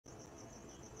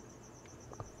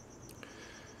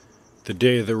The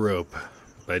Day of the Rope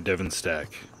by Devon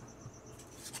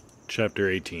Chapter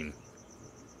 18.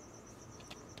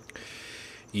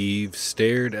 Eve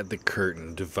stared at the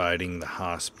curtain dividing the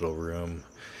hospital room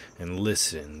and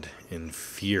listened in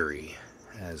fury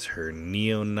as her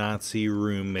neo-Nazi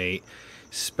roommate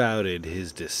spouted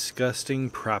his disgusting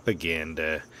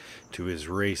propaganda to his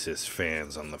racist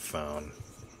fans on the phone.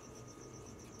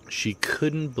 She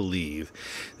couldn't believe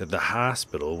that the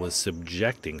hospital was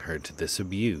subjecting her to this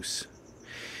abuse.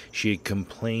 She had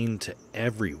complained to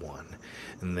everyone,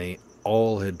 and they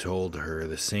all had told her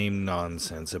the same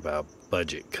nonsense about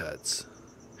budget cuts.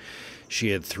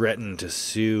 She had threatened to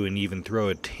sue and even throw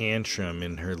a tantrum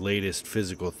in her latest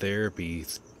physical therapy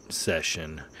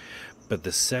session, but the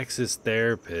sexist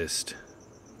therapist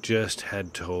just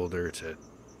had told her to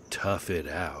tough it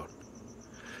out.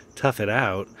 Tough it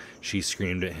out, she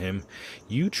screamed at him.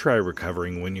 You try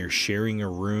recovering when you're sharing a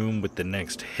room with the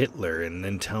next Hitler and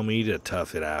then tell me to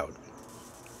tough it out.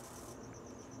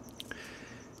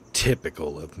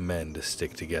 Typical of men to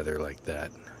stick together like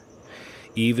that.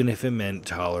 Even if it meant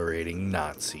tolerating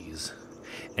Nazis.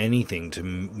 Anything to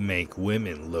make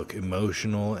women look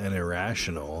emotional and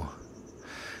irrational.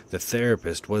 The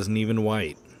therapist wasn't even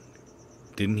white.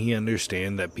 Didn't he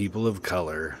understand that people of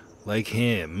color, like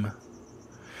him,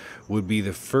 would be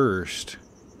the first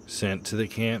sent to the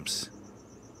camps?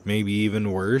 Maybe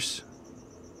even worse?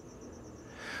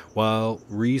 While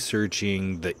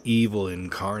researching the evil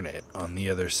incarnate on the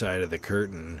other side of the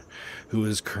curtain, who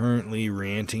is currently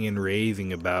ranting and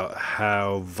raving about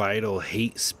how vital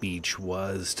hate speech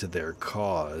was to their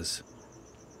cause,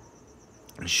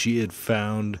 she had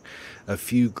found a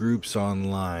few groups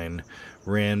online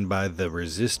ran by the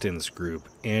resistance group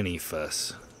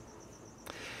Anifus.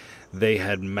 They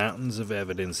had mountains of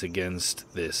evidence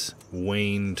against this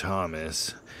Wayne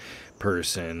Thomas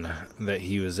person that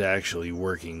he was actually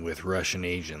working with Russian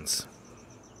agents.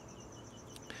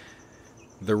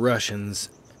 The Russians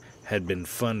had been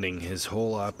funding his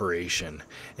whole operation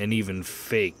and even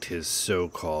faked his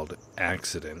so-called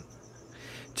accident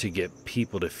to get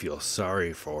people to feel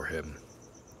sorry for him.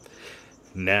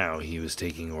 Now he was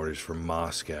taking orders from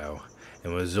Moscow,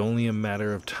 and it was only a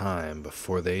matter of time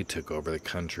before they took over the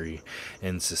country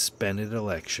and suspended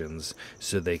elections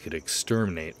so they could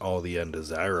exterminate all the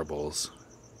undesirables.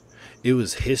 It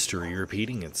was history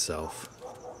repeating itself.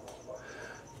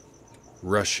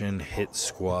 Russian hit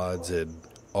squads had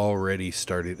already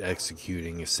started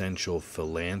executing essential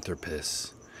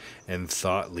philanthropists and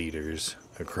thought leaders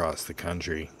across the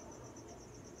country.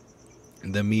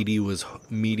 The media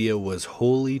was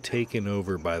wholly taken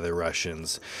over by the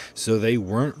Russians, so they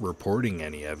weren't reporting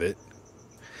any of it.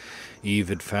 Eve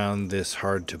had found this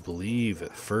hard to believe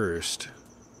at first,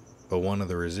 but one of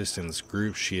the resistance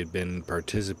groups she had been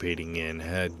participating in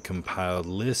had compiled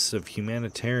lists of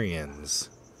humanitarians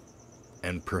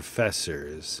and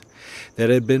professors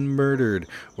that had been murdered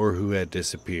or who had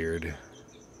disappeared.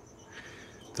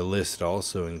 The list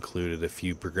also included a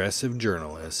few progressive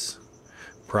journalists,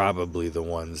 probably the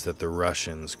ones that the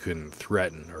Russians couldn't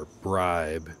threaten or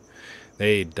bribe.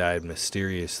 They died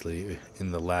mysteriously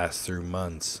in the last 3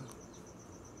 months.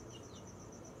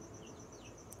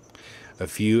 A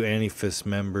few Anifus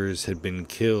members had been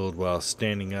killed while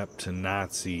standing up to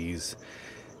Nazis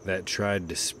that tried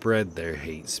to spread their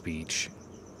hate speech.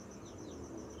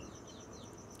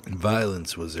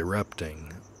 Violence was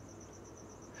erupting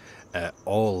at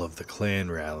all of the Klan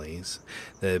rallies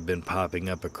that had been popping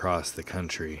up across the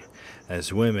country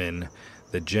as women,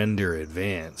 the gender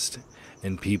advanced,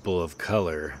 and people of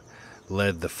color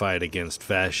led the fight against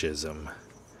fascism.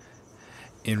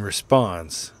 In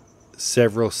response,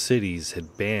 several cities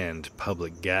had banned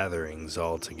public gatherings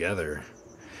altogether,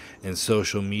 and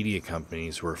social media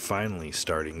companies were finally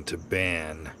starting to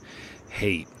ban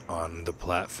hate on the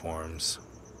platforms.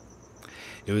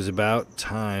 It was about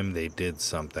time they did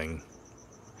something.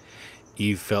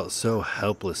 Eve felt so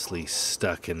helplessly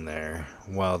stuck in there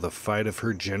while the fight of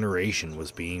her generation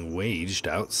was being waged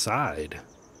outside.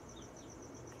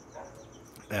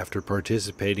 After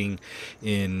participating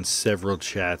in several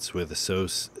chats with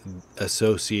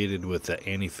associated with the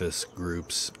Anifus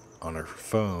groups on her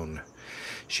phone,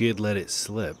 she had let it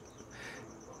slip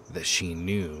that she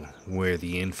knew where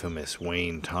the infamous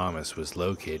Wayne Thomas was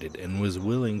located and was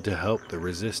willing to help the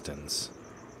resistance.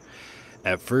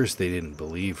 At first they didn't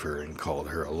believe her and called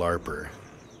her a LARPer,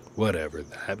 whatever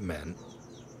that meant.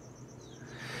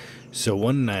 So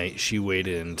one night she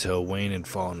waited until Wayne had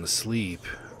fallen asleep,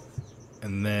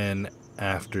 and then,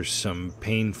 after some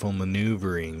painful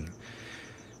maneuvering,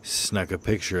 snuck a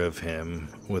picture of him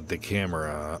with the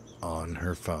camera on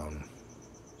her phone.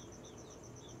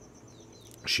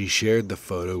 She shared the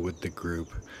photo with the group,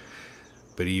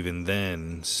 but even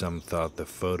then, some thought the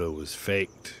photo was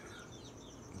faked.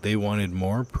 They wanted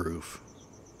more proof.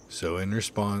 So in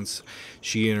response,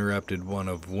 she interrupted one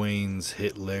of Wayne's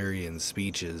Hitlerian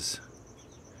speeches.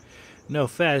 "No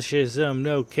fascism,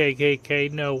 no KKK,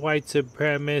 no white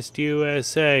supremacist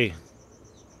USA,"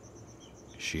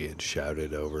 she had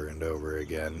shouted over and over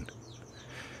again,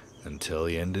 until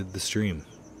he ended the stream.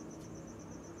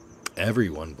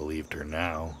 Everyone believed her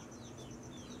now.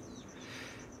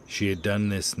 She had done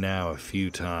this now a few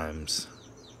times.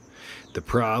 The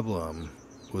problem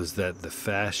was that the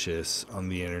fascists on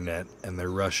the internet and their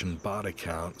Russian bot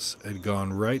accounts had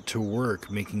gone right to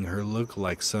work making her look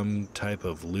like some type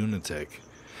of lunatic.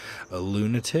 A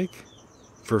lunatic?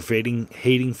 For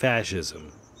hating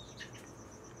fascism.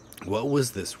 What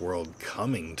was this world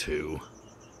coming to?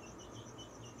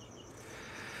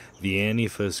 The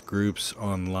Antifa groups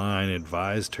online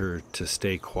advised her to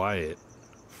stay quiet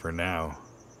for now,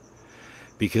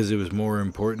 because it was more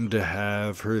important to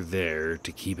have her there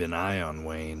to keep an eye on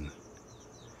Wayne.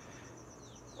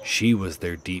 She was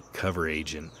their deep cover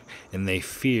agent, and they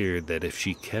feared that if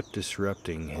she kept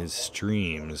disrupting his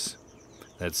streams,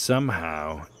 that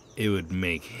somehow it would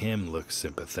make him look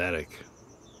sympathetic.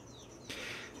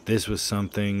 This was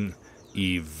something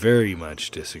Eve very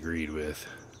much disagreed with,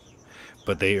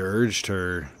 but they urged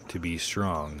her to be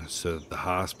strong so that the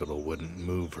hospital wouldn't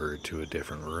move her to a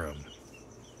different room.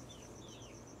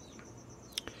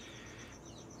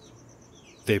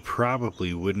 They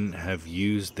probably wouldn't have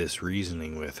used this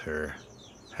reasoning with her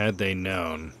had they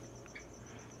known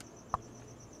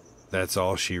that's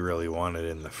all she really wanted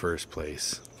in the first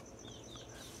place.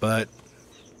 But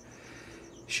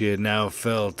she had now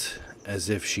felt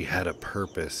as if she had a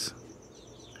purpose.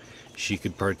 She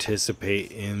could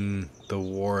participate in the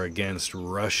war against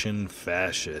Russian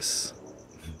fascists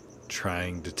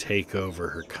trying to take over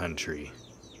her country.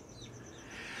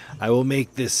 "I will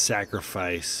make this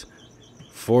sacrifice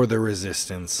for the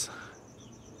resistance,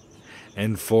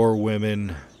 and for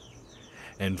women,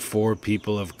 and for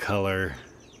people of color,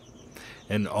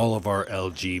 and all of our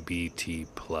LGBT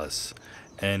plus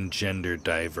and gender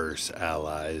diverse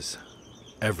allies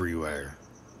everywhere,"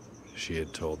 she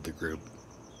had told the group.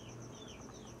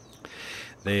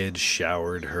 They had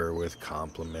showered her with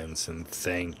compliments and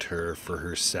thanked her for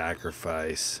her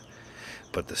sacrifice,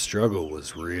 but the struggle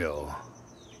was real,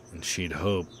 and she'd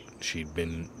hoped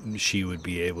she would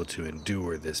be able to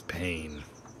endure this pain.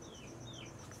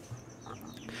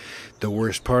 The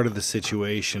worst part of the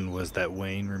situation was that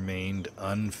Wayne remained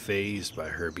unfazed by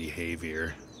her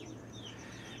behavior,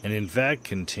 and in fact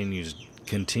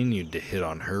continued to hit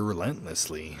on her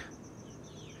relentlessly.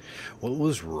 What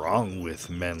was wrong with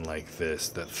men like this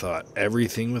that thought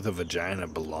everything with a vagina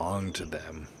belonged to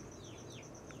them?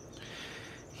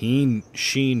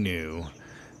 She knew,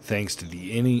 thanks to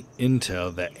the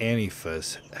intel that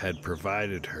Anifas had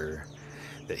provided her,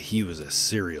 that he was a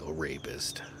serial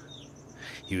rapist.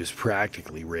 He was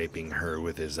practically raping her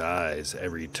with his eyes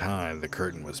every time the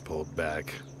curtain was pulled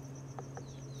back.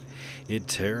 It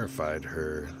terrified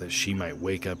her that she might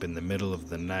wake up in the middle of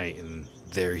the night and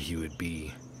there he would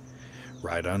be,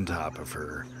 right on top of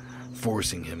her,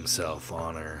 forcing himself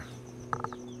on her.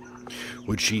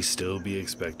 Would she still be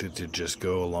expected to just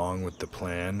go along with the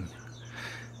plan?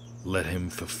 Let him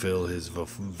fulfill his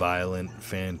violent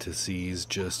fantasies,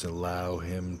 just allow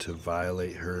him to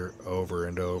violate her over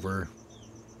and over?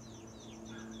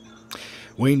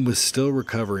 Wayne was still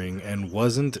recovering and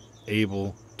wasn't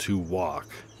able to walk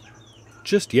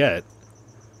just yet,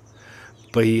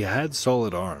 but he had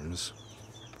solid arms,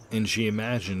 and she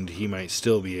imagined he might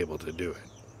still be able to do it.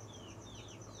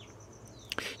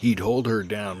 He'd hold her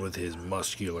down with his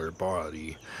muscular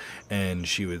body, and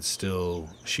she would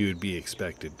be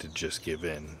expected to just give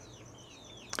in.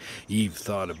 Eve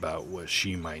thought about what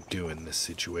she might do in this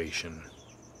situation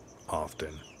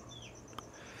often.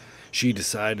 She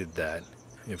decided that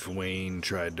if Wayne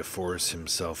tried to force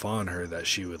himself on her, that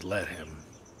she would let him.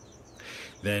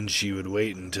 Then she would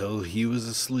wait until he was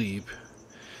asleep,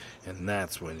 and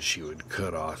that's when she would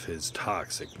cut off his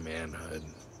toxic manhood.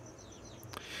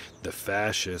 The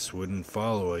fascists wouldn't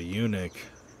follow a eunuch.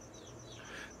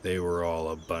 They were all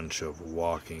a bunch of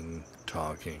walking,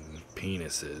 talking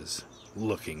penises,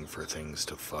 looking for things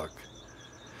to fuck.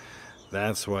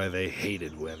 That's why they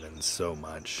hated women so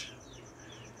much.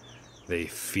 They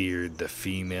feared the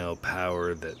female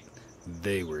power that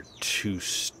they were too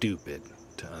stupid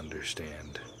to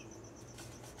understand.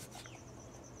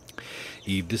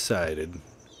 Eve decided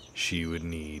she would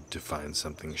need to find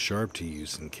something sharp to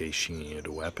use in case she needed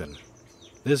a weapon.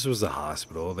 This was a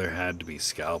hospital. There had to be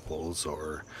scalpels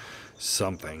or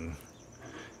something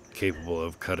capable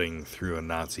of cutting through a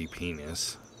Nazi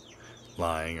penis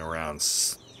lying around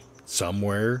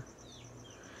somewhere.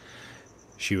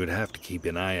 She would have to keep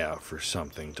an eye out for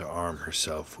something to arm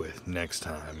herself with next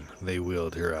time they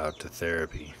wheeled her out to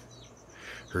therapy.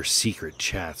 Her secret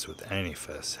chats with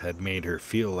Anifas had made her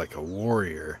feel like a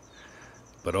warrior,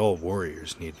 but all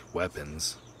warriors need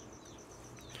weapons.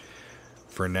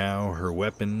 For now, her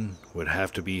weapon would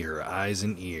have to be her eyes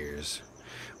and ears,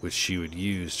 which she would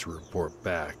use to report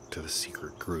back to the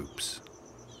secret groups.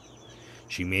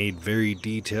 She made very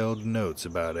detailed notes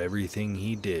about everything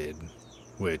he did,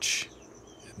 which,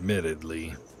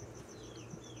 admittedly,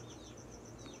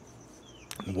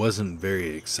 wasn't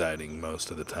very exciting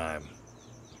most of the time.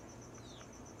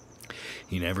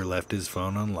 He never left his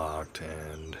phone unlocked,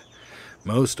 and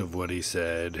most of what he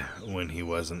said when he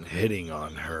wasn't hitting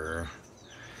on her,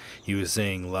 he was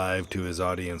saying live to his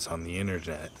audience on the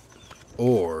internet,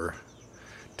 or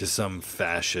to some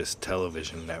fascist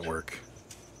television network.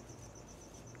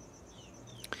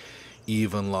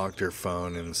 Eve unlocked her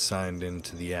phone and signed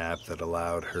into the app that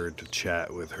allowed her to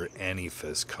chat with her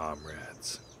Anifas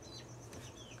comrades.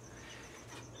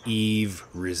 Eve,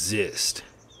 resist.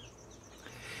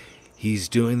 He's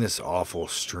doing this awful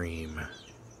stream.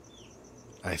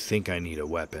 I think I need a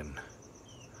weapon.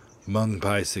 Mung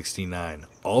Pie 69,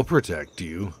 I'll protect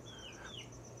you.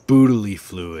 Boodily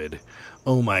fluid.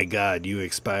 Oh my god, you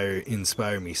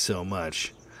inspire me so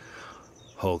much.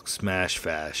 Hulk smash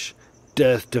fash.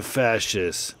 Death to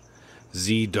fascists.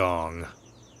 Z-dong.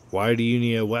 Why do you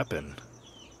need a weapon?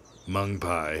 Mung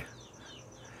Pie.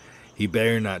 He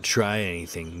better not try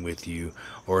anything with you,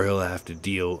 or he'll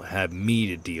have me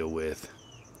to deal with.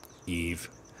 Eve.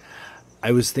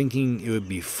 I was thinking it would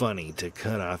be funny to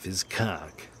cut off his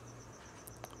cock.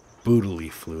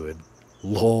 Boodily fluid.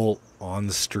 Lol, on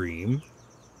stream.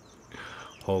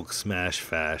 Hulk smash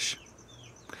fash.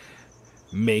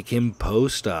 Make him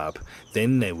post-op,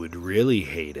 then they would really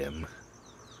hate him.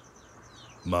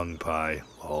 Mung Pie,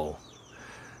 lol.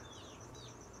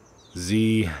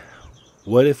 Z,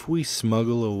 what if we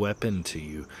smuggle a weapon to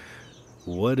you?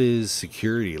 What is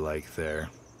security like there?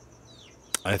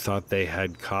 I thought they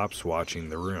had cops watching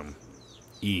the room.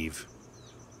 Eve.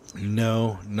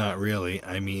 No, not really.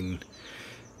 I mean,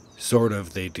 sort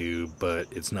of they do, but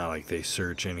it's not like they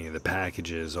search any of the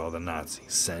packages all the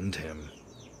Nazis send him.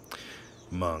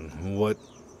 Mung. What?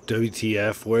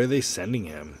 WTF? What are they sending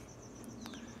him?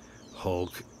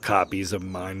 Hulk. Copies of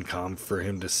Mein Kampf for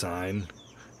him to sign.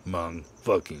 Mung.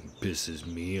 Fucking pisses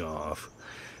me off.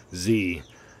 Z.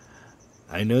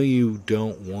 I know you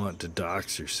don't want to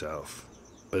dox yourself,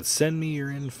 but send me your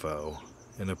info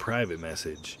in a private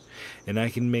message, and I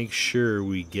can make sure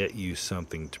we get you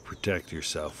something to protect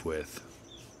yourself with.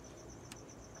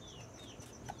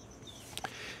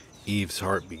 Eve's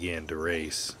heart began to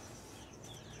race.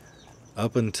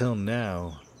 Up until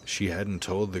now, she hadn't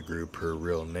told the group her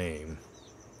real name,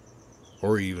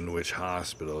 or even which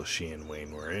hospital she and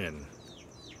Wayne were in.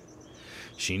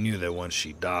 She knew that once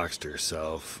she doxed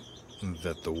herself,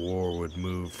 that the war would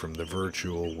move from the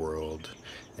virtual world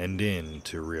and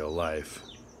into real life.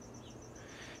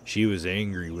 She was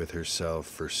angry with herself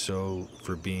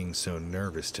for being so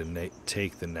nervous to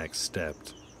take the next step.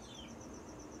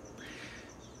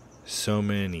 So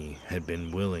many had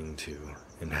been willing to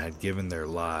and had given their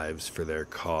lives for their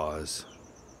cause.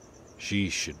 She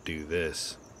should do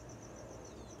this.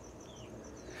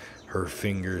 Her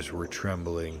fingers were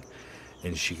trembling,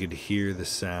 and she could hear the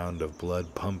sound of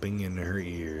blood pumping in her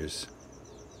ears.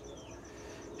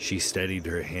 She steadied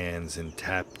her hands and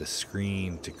tapped the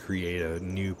screen to create a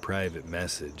new private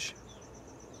message.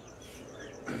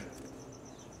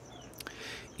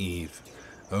 Eve.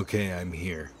 Okay, I'm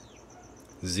here.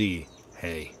 Z.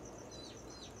 Hey.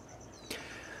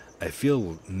 I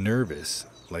feel nervous,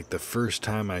 like the first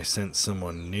time I sent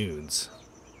someone nudes.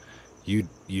 You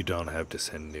don't have to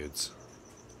send nudes.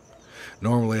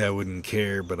 Normally I wouldn't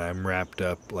care, but I'm wrapped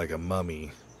up like a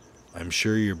mummy. I'm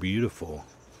sure you're beautiful.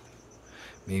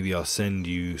 Maybe I'll send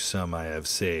you some I have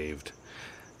saved.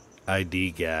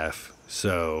 ID gaff,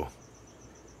 so.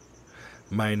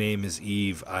 My name is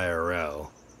Eve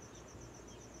IRL.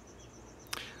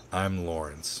 I'm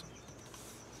Lawrence.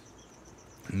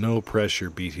 No pressure,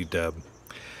 BT Dub.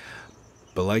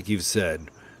 But like you've said,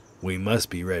 we must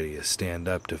be ready to stand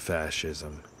up to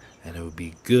fascism, and it would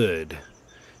be good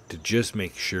to just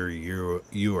make sure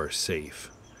you are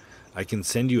safe. I can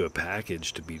send you a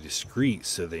package to be discreet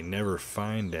so they never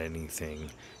find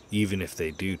anything, even if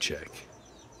they do check.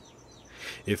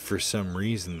 If for some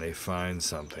reason they find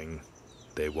something,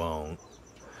 they won't.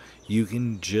 You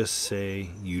can just say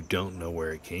you don't know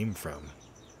where it came from.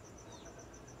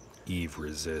 Eve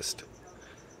resist.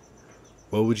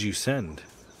 What would you send?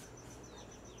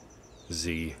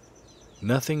 Z.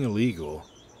 Nothing illegal.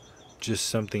 Just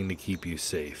something to keep you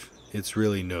safe. It's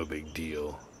really no big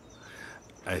deal.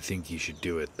 I think you should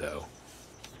do it, though.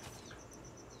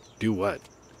 Do what?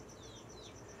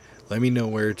 Let me know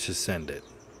where to send it.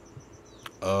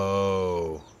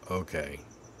 Oh, okay.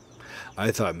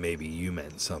 I thought maybe you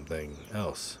meant something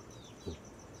else.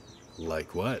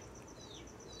 Like what?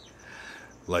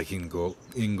 Like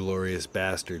Inglorious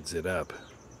Bastards it up.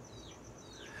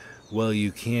 Well,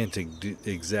 you can't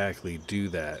exactly do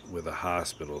that with a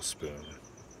hospital spoon.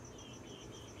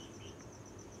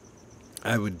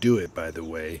 I would do it, by the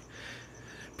way.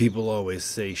 People always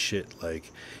say shit like,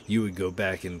 you would go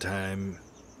back in time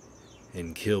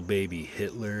and kill baby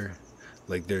Hitler.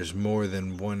 Like there's more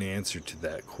than one answer to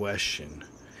that question.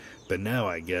 But now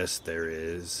I guess there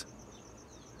is.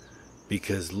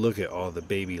 Because look at all the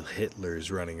baby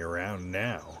Hitlers running around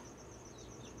now.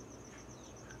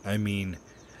 I mean,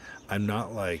 I'm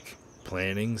not like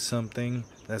planning something.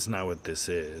 That's not what this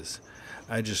is.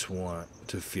 I just want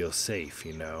to feel safe,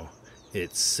 you know.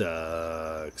 It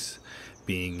sucks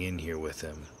being in here with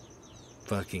him.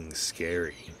 Fucking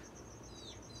scary.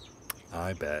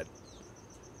 I bet.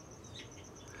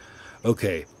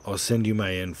 Okay, I'll send you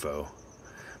my info.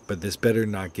 But this better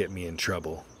not get me in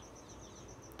trouble.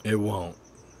 It won't.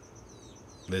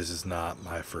 This is not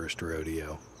my first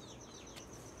rodeo.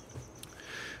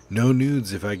 No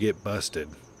nudes if I get busted.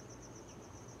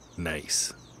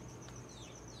 Nice.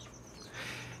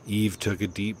 Eve took a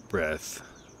deep breath.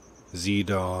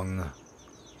 Zedong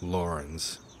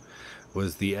Lawrence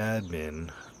was the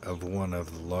admin of one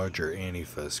of the larger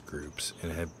Antifas groups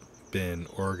and had been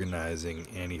organizing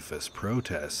Antifas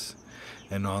protests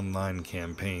and online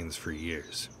campaigns for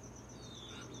years.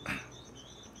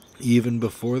 Even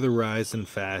before the rise in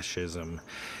fascism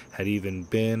had even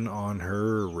been on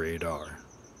her radar.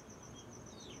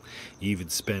 Eve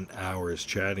had spent hours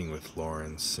chatting with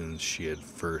Lawrence since she had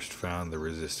first found the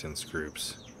resistance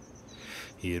groups.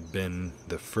 He had been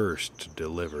the first to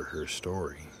deliver her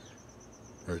story,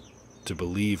 or to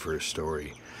believe her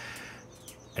story,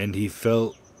 and he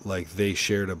felt like they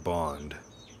shared a bond.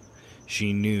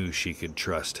 She knew she could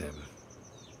trust him.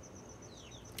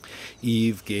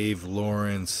 Eve gave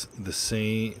Lawrence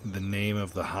the name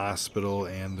of the hospital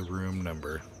and the room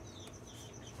number,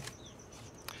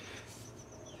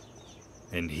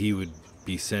 and he would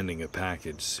be sending a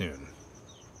package soon.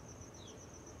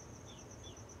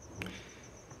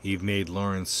 Eve made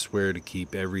Lawrence swear to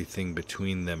keep everything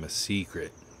between them a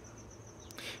secret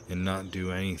and not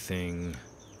do anything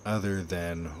other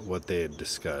than what they had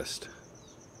discussed.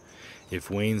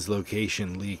 If Wayne's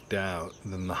location leaked out,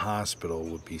 then the hospital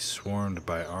would be swarmed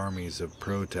by armies of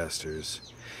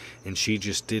protesters, and she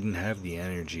just didn't have the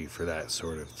energy for that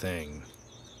sort of thing.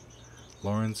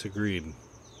 Lawrence agreed.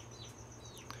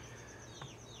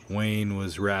 Wayne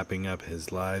was wrapping up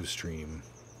his live stream.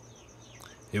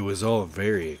 It was all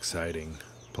very exciting,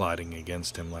 plotting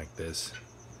against him like this,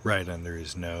 right under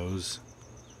his nose.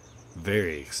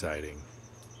 Very exciting.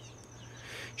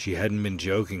 She hadn't been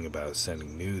joking about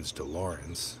sending nudes to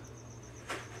Lawrence.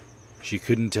 She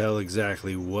couldn't tell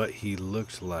exactly what he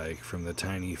looked like from the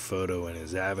tiny photo in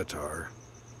his avatar,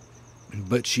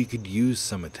 but she could use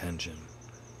some attention.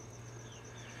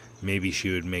 Maybe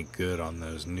she would make good on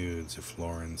those nudes if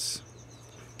Lawrence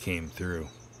came through.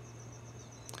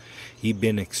 He'd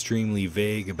been extremely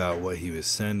vague about what he was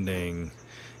sending,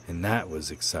 and that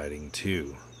was exciting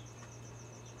too.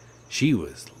 She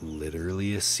was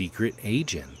literally a secret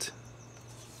agent.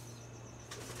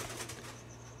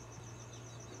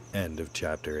 End of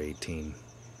chapter 18.